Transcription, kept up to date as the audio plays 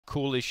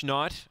coolish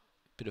night.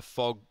 Bit of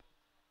fog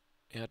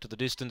out to the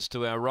distance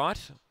to our right,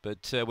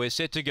 but we're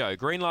set to go.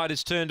 Green light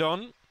is turned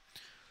on.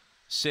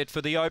 Set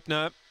for the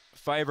opener.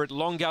 Favourite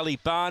Long Gully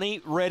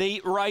Barney, ready,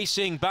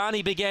 racing.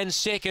 Barney began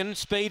second,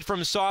 speed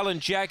from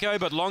Silent Jacko,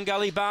 but Long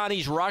Gully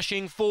Barney's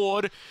rushing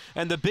forward,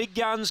 and the big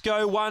guns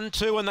go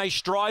 1-2, and they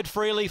stride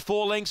freely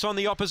 4 lengths on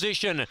the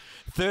opposition.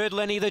 Third,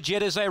 Lenny the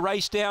Jet as they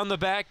race down the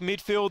back.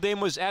 Midfield then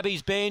was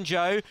Abby's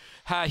Banjo.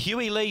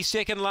 Huey Lee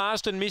second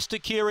last, and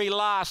Mr. Curie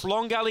last.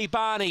 Long Gully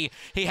Barney,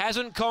 he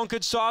hasn't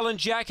conquered Silent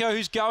Jacko,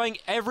 who's going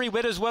every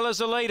bit as well as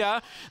the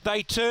leader.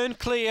 They turn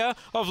clear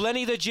of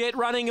Lenny the Jet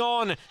running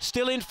on.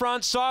 Still in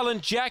front,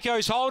 Silent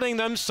Jacko's holding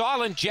them.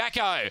 Silent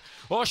Jacko,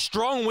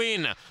 strong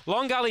win.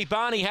 Long Gully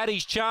Barney had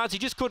his chance, he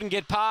just couldn't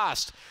get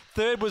past.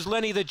 Third was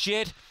Lenny the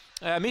Jet.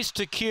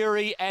 Mr.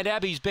 Curie and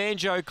Abby's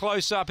Banjo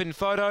close up in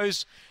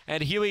photos,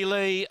 and Huey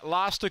Lee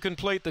last to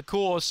complete the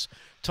course.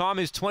 Time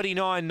is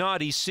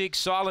 29.96.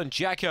 Silent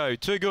Jacko,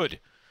 too good.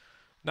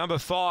 Number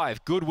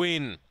 5, good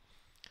win.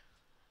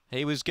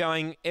 He was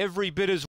going every bit as